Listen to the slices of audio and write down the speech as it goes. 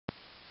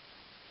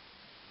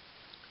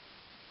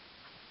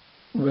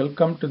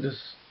Welcome to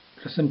this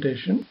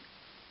presentation.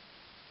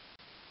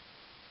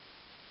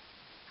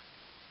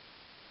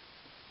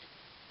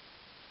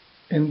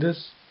 In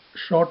this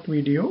short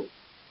video,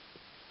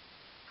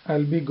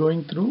 I'll be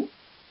going through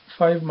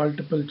 5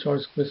 multiple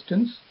choice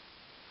questions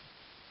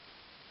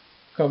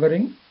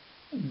covering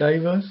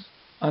diverse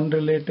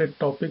unrelated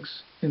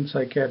topics in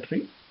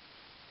psychiatry.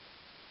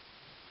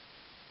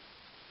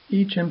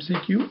 Each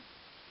MCQ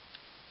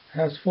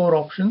has 4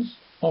 options,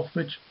 of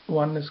which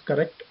one is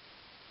correct.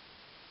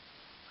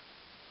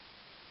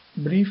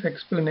 Brief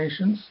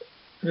explanations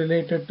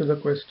related to the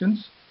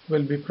questions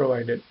will be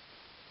provided.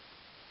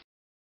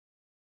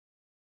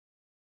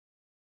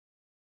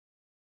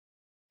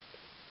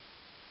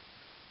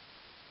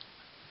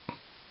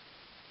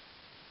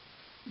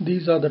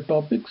 These are the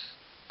topics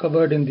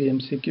covered in the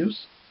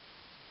MCQs.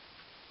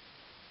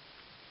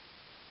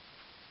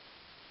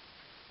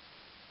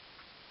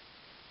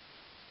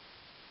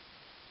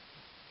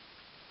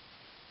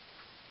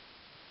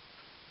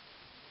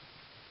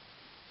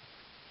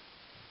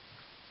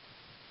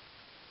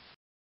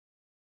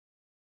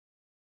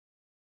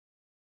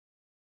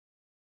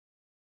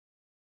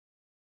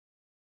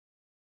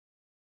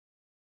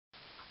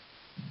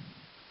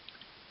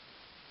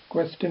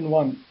 Question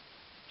 1.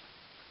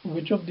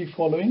 Which of the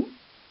following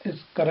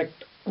is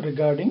correct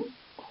regarding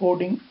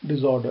hoarding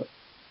disorder?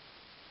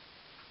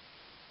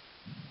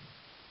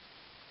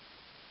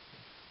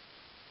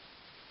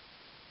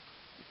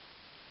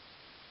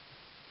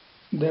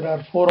 There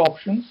are 4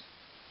 options.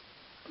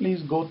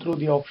 Please go through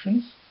the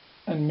options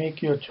and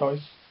make your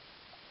choice.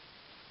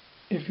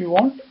 If you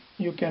want,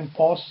 you can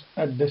pause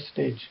at this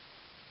stage.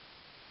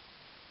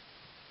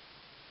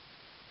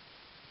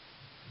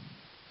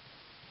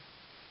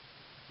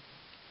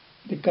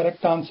 The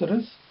correct answer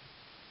is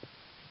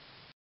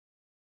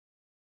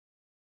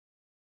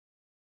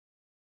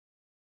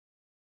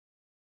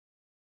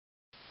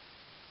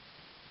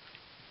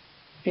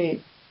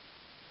A.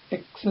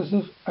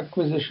 Excessive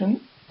acquisition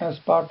as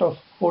part of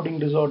hoarding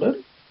disorder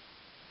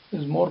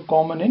is more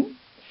common in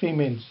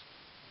females.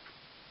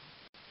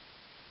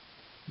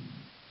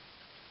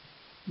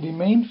 The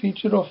main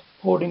feature of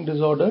hoarding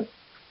disorder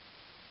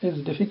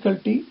is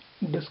difficulty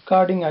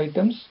discarding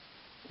items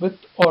with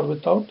or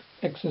without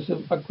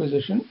excessive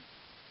acquisition.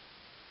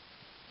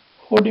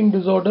 Hoarding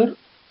disorder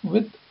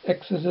with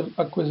excessive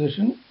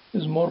acquisition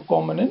is more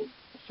common in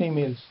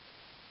females.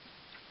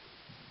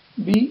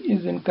 B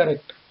is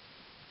incorrect.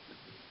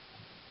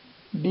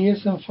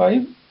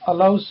 DSM-5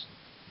 allows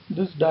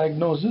this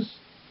diagnosis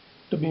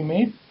to be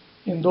made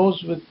in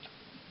those with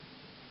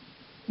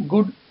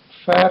good,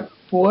 fair,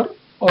 poor,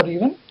 or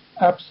even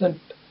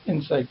absent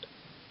insight.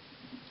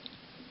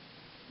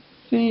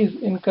 C is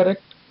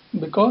incorrect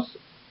because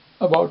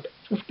about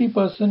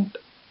 50%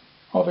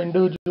 of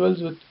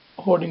individuals with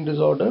hoarding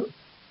disorder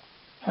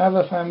have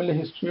a family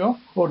history of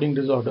hoarding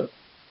disorder.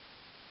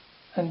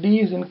 And D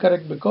is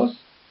incorrect because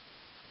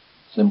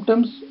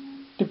symptoms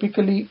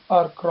typically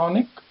are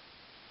chronic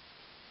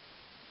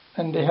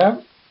and they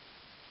have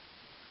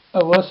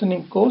a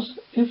worsening course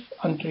if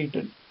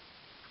untreated.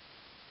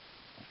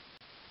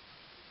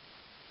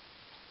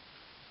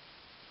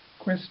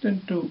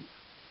 Question 2.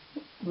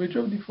 Which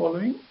of the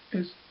following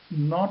is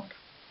not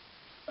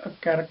a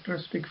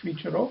characteristic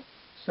feature of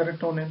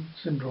serotonin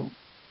syndrome?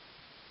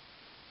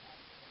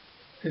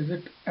 Is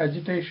it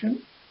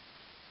agitation,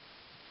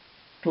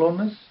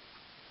 clonus,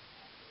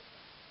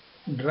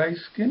 dry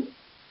skin,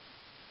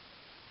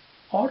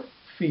 or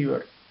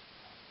fever?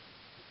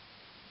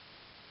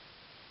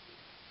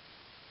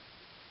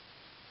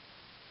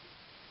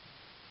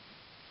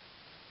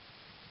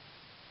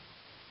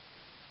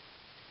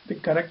 The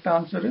correct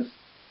answer is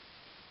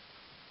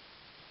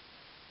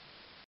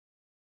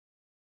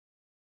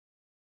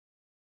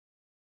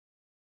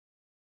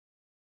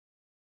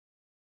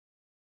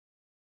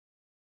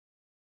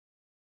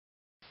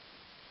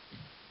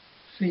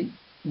C.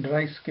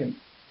 Dry skin.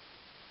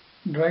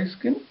 Dry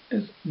skin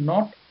is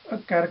not a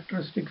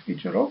characteristic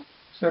feature of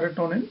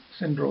serotonin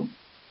syndrome,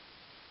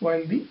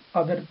 while the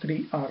other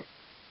 3 are.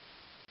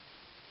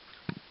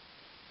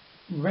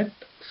 Wet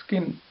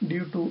skin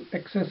due to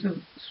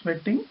excessive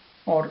sweating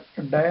or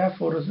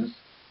diaphoresis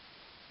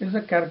is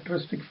a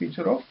characteristic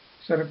feature of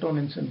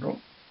serotonin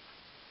syndrome.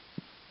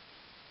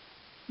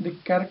 The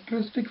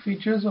characteristic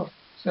features of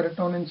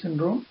serotonin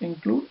syndrome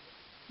include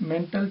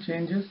mental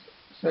changes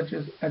such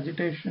as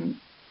agitation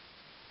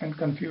and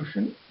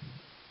confusion,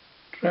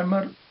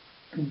 tremor,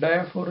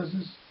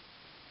 diaphoresis,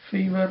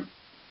 fever,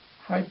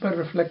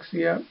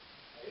 hyperreflexia,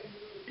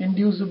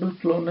 inducible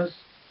clonus,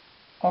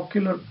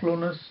 ocular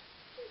clonus,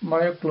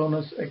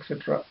 myoclonus,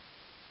 etc.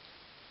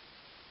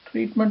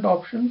 Treatment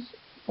options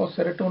for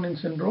serotonin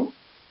syndrome,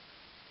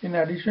 in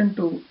addition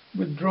to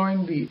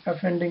withdrawing the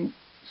offending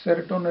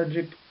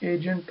serotonergic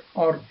agent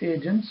or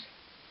agents,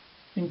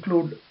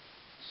 include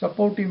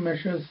supportive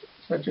measures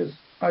such as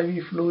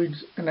IV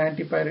fluids and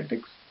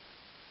antipyretics,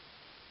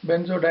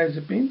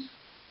 benzodiazepines,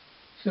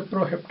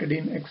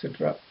 cyproheptadine,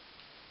 etc.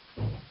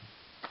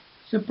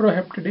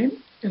 Cyproheptadine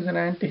is an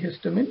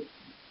antihistamine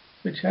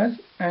which has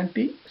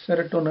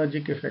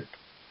anti-serotonergic effect.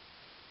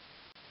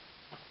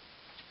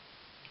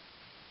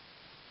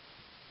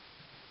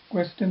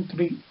 Question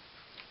 3.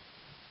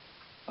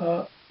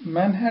 A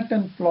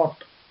Manhattan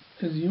plot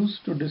is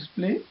used to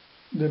display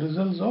the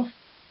results of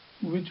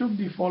which of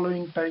the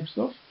following types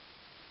of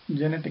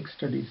genetic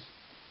studies?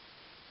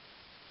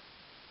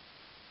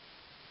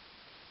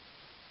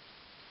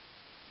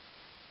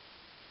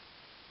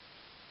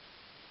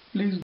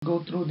 Please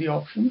go through the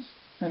options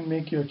and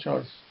make your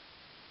choice.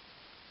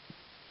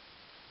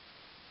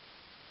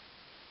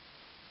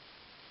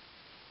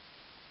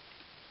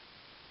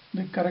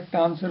 The correct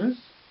answer is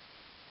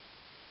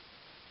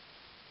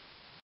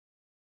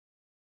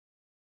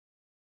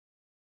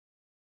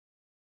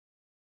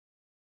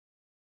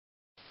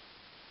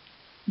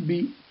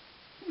B.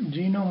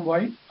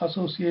 Genome-wide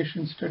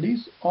association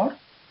studies, or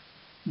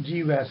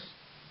GWAS.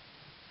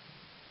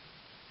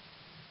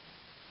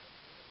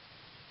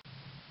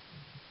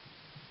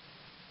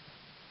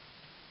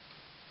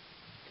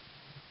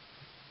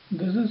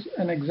 This is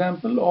an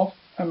example of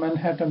a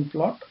Manhattan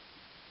plot.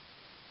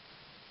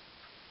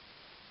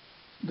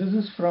 This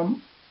is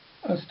from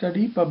a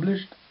study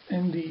published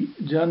in the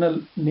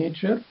journal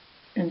Nature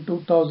in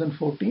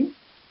 2014,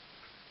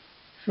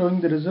 showing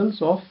the results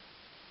of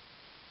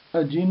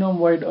a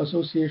genome-wide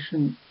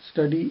association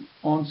study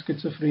on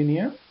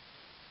schizophrenia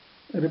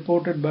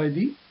reported by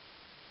the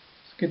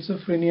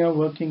Schizophrenia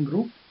Working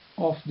Group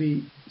of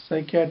the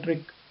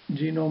Psychiatric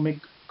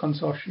Genomic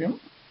Consortium.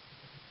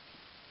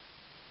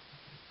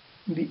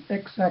 The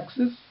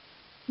x-axis,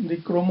 the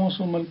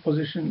chromosomal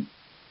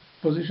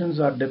positions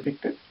are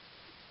depicted.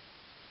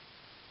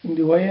 In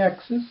the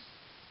y-axis,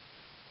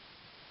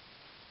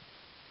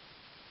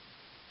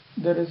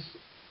 there is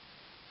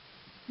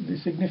the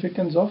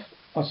significance of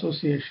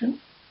association.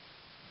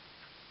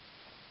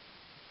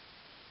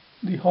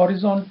 The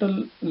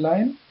horizontal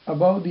line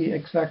above the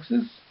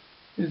x-axis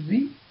is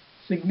the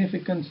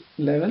significance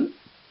level,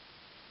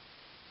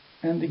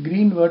 and the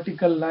green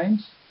vertical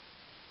lines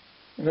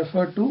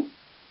refer to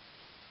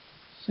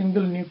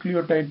single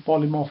nucleotide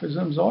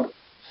polymorphisms, or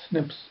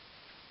SNPs.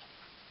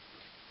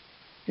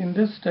 In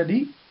this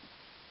study,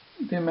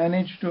 they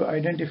managed to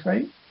identify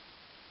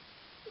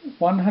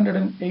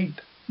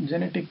 108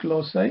 genetic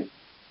loci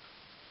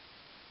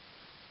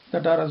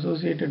that are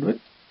associated with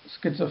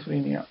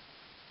schizophrenia.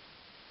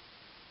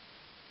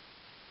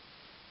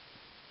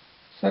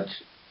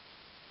 Such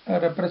a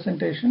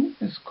representation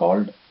is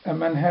called a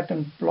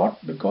Manhattan plot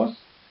because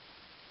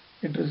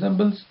it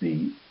resembles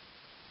the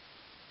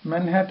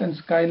Manhattan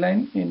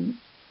skyline in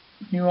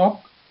New York,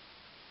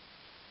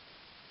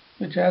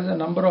 which has a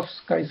number of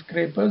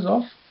skyscrapers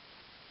of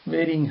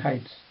varying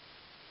heights.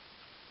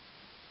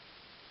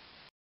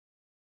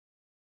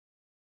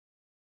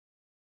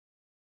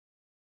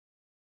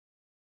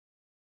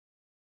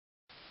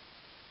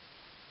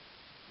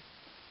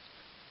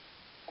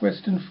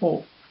 Question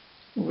 4.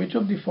 Which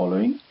of the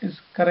following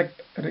is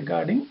correct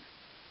regarding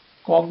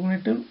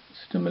cognitive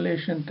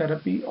stimulation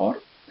therapy, or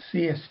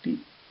CST?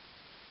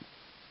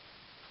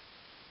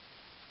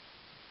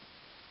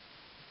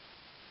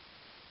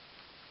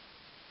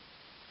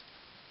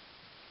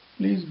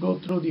 Please go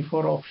through the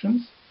 4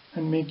 options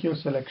and make your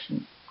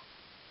selection.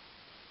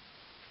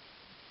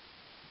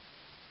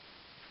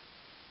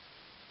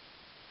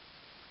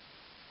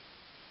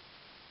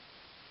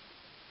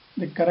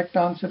 The correct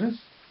answer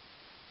is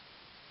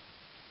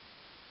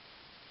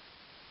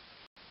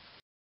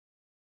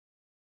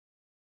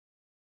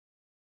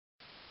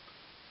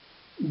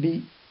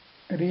D.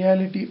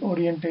 Reality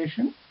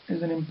orientation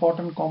is an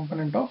important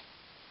component of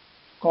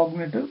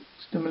cognitive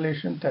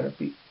stimulation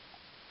therapy.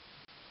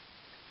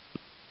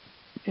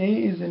 A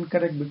is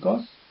incorrect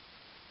because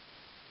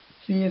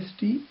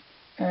CST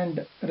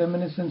and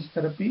reminiscence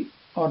therapy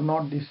are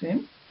not the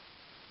same.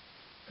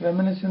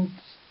 Reminiscence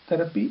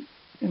therapy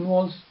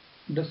involves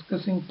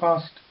discussing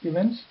past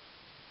events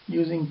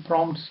using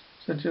prompts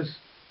such as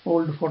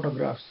old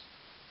photographs.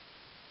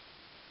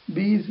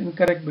 B is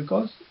incorrect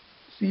because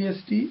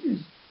CST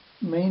is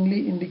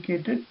mainly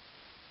indicated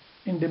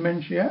in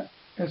dementia,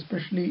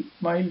 especially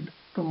mild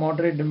to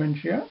moderate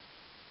dementia,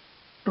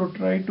 to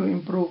try to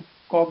improve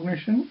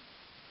cognition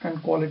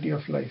and quality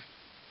of life.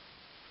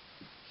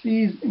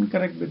 C is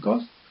incorrect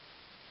because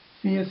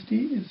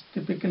CST is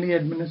typically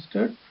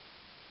administered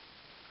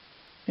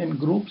in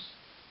groups.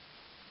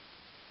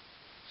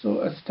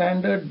 So a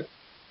standard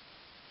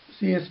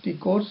CST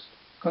course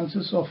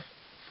consists of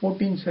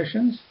 14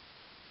 sessions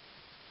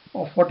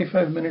of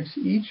 45 minutes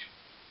each,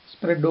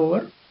 spread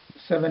over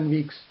 7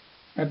 weeks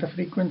at a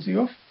frequency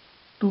of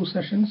 2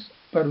 sessions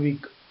per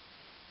week.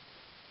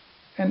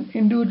 An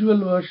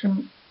individual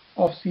version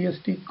of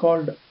CST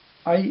called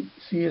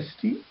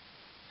iCST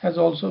has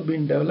also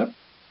been developed,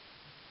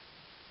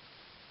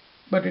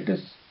 but it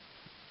is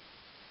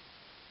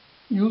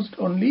used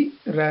only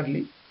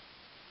rarely.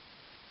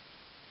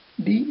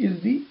 D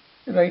is the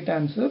right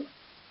answer.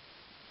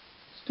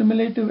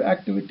 Stimulative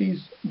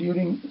activities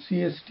during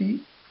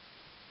CST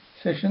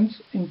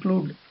sessions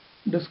include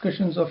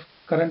discussions of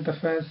current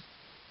affairs,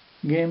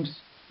 games,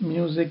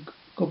 music,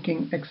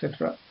 cooking,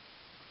 etc.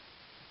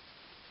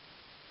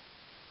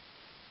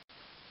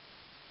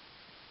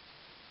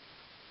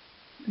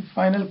 The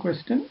Final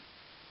question.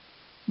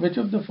 Which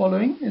of the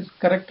following is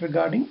correct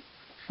regarding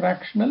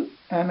fractional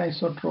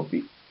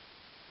anisotropy?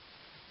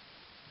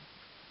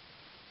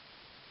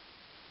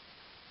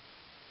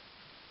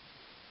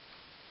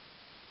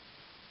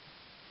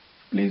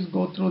 Please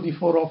go through the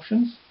 4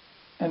 options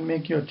and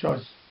make your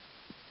choice.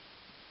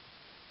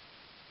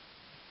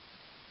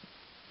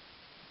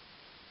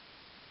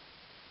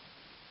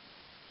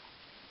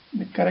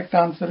 The correct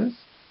answer is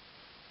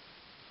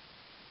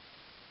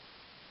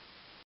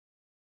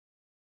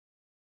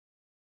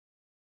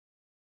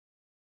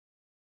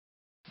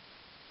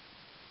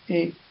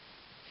A.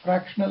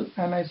 Fractional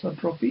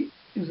anisotropy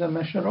is a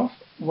measure of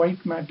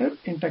white matter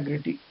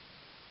integrity.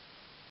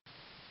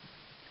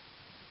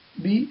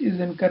 B is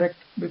incorrect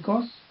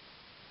because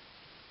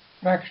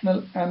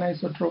fractional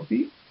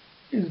anisotropy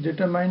is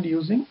determined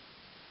using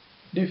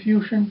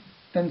diffusion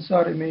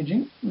tensor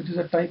imaging, which is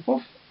a type of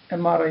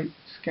MRI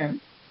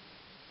scan.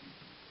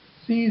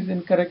 C is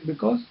incorrect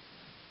because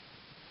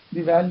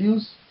the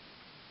values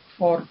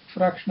for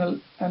fractional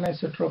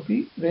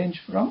anisotropy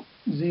range from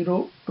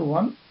 0 to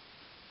 1.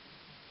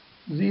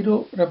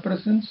 0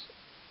 represents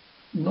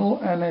no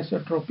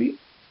anisotropy,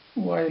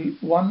 while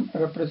 1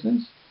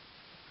 represents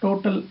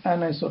total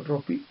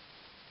anisotropy.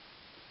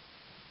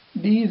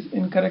 D is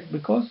incorrect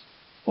because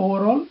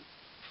overall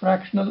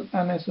fractional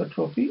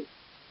anisotropy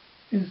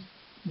is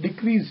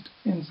decreased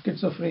in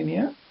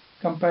schizophrenia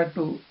compared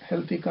to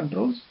healthy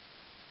controls.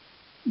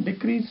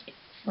 Decreased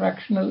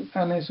fractional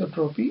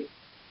anisotropy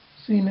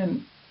seen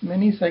in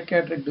many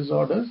psychiatric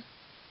disorders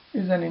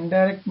is an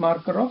indirect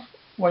marker of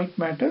white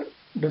matter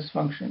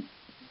dysfunction.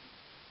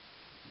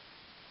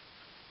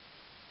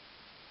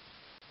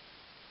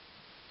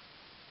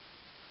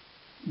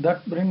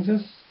 That brings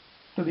us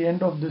to the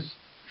end of this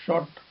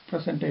short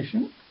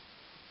presentation.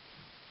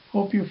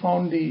 Hope you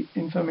found the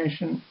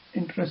information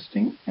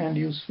interesting and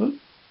useful.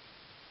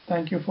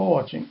 Thank you for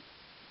watching.